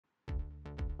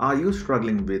Are you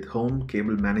struggling with home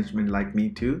cable management like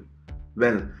me too?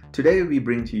 Well, today we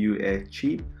bring to you a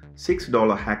cheap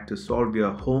 $6 hack to solve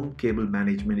your home cable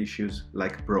management issues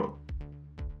like a pro.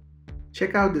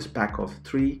 Check out this pack of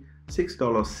 3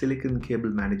 $6 silicon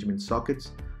cable management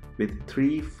sockets with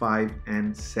 3, 5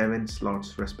 and 7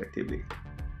 slots respectively.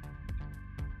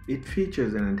 It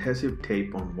features an adhesive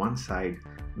tape on one side,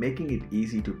 making it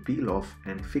easy to peel off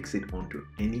and fix it onto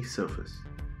any surface.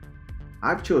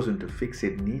 I've chosen to fix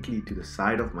it neatly to the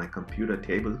side of my computer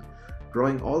table,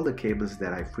 drawing all the cables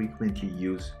that I frequently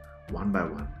use one by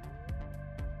one.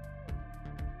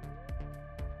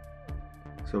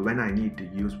 So when I need to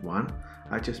use one,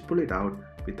 I just pull it out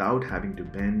without having to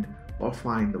bend or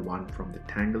find the one from the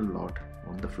tangled lot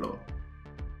on the floor.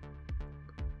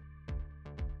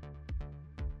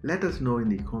 Let us know in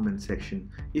the comment section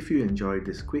if you enjoyed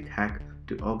this quick hack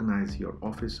to organize your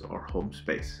office or home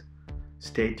space.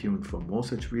 Stay tuned for more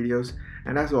such videos,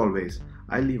 and as always,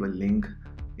 I'll leave a link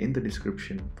in the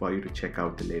description for you to check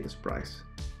out the latest price.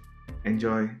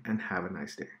 Enjoy and have a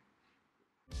nice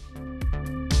day.